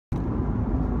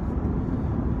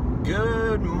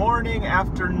Good morning,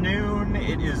 afternoon.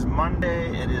 It is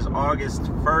Monday. It is August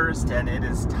 1st, and it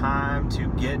is time to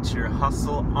get your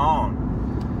hustle on.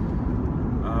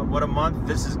 What a month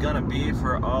this is going to be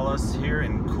for all us here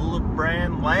in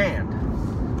Coulebrand land.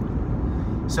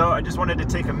 So I just wanted to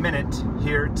take a minute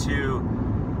here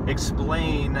to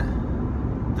explain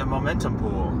the momentum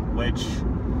pool, which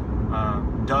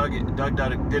Doug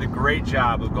did a great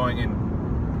job of going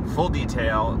in full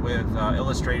detail with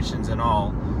illustrations and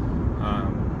all.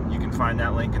 You can find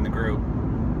that link in the group.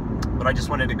 But I just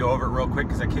wanted to go over it real quick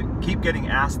because I keep getting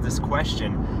asked this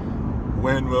question: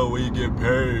 when will we get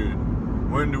paid?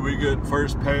 When do we get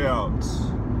first payouts?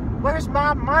 Where's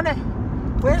my money?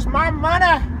 Where's my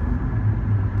money?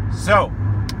 So,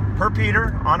 per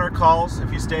Peter, on our calls,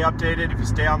 if you stay updated, if you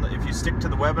stick to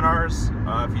the webinars,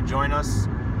 if you join us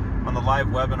on the live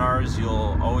webinars,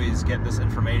 you'll always get this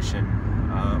information.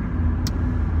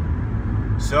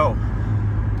 So,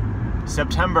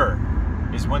 September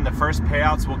is when the first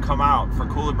payouts will come out for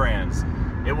Coulebrands.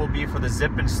 It will be for the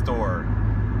Zippin store,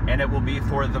 and it will be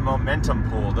for the momentum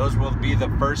pool. Those will be the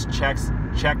first checks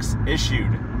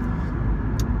issued.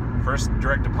 First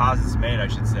direct deposits made, I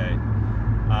should say.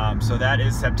 So that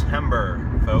is September,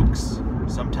 folks.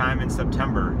 Sometime in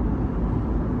September.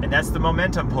 And that's the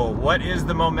momentum pool. What is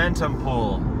the momentum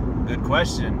pool? Good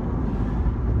question.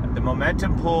 The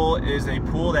momentum pool is a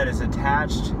pool that is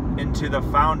attached into the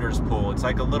founders pool. It's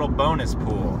like a little bonus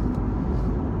pool.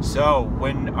 So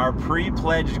when our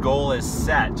pre-pledged goal is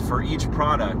set for each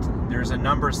product, there's a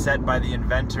number set by the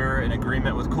inventor in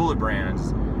agreement with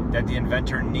Coulebrands that the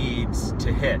inventor needs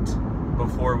to hit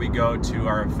before we go to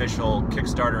our official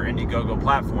Kickstarter Indiegogo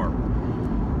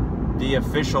platform. The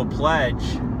official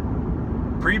pre-pledge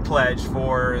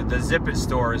for the Zippin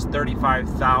store is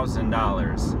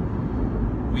 $35,000.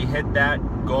 We hit that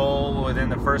goal within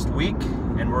the first week,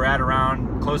 and we're at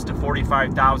around close to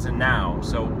 $45,000 now.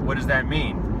 So what does that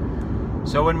mean?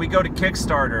 So when we go to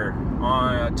Kickstarter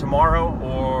on tomorrow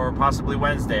or possibly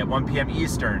Wednesday at 1 p.m.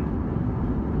 Eastern,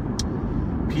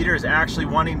 Peter is actually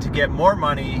wanting to get more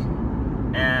money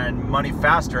and money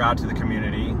faster out to the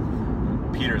community.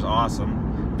 Peter's awesome.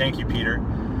 Thank you, Peter.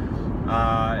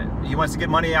 He wants to get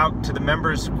money out to the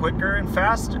members quicker and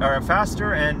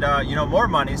faster, and more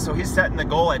money. So he's setting the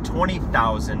goal at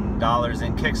 $20,000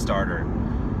 in Kickstarter,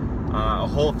 a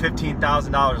whole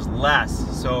 $15,000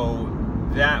 less. So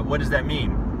what does that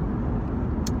mean?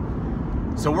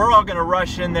 So we're all going to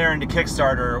rush in there into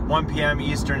Kickstarter 1 p.m.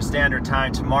 Eastern Standard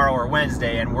Time tomorrow or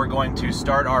Wednesday, and we're going to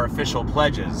start our official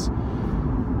pledges.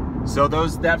 So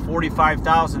that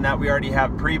 $45,000 that we already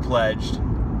have pre-pledged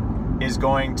is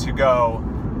going to go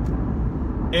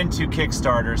into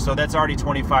Kickstarter. So that's already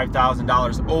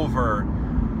 $25,000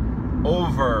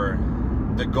 over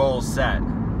the goal set.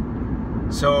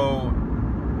 So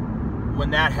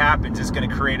when that happens, it's going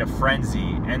to create a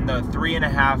frenzy, and the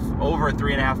over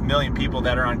 3.5 million people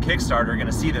that are on Kickstarter are going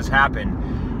to see this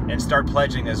happen and start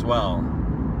pledging as well.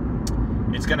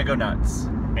 It's going to go nuts,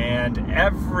 and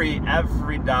every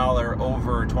dollar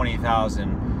over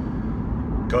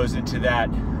 20,000 goes into that.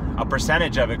 A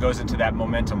percentage of it goes into that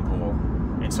momentum pool,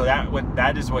 and so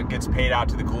that is what gets paid out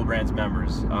to the Coulebrands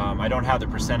members. I don't have the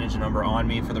percentage number on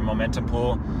me for the momentum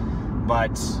pool,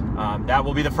 but that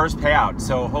will be the first payout.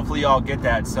 So hopefully you all get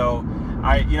that. So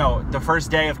the first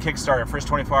day of Kickstarter, first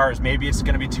 24 hours, maybe it's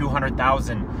going to be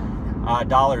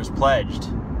 $200,000 pledged.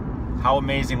 How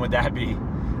amazing would that be?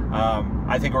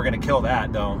 I think we're going to kill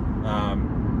that, though.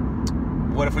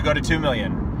 What if we go to 2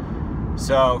 million?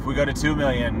 So if we go to 2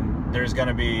 million, there's going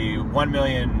to be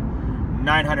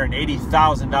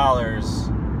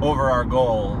 $1,980,000 over our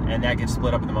goal, and that gets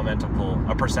split up in the momentum pool,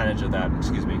 a percentage of that,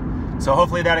 excuse me. So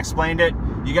hopefully that explained it.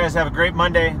 You guys have a great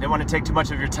Monday. Didn't want to take too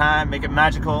much of your time. Make it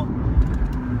magical.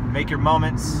 Make your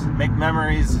moments. Make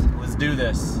memories. Let's do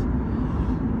this.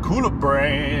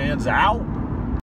 Coulebrands out.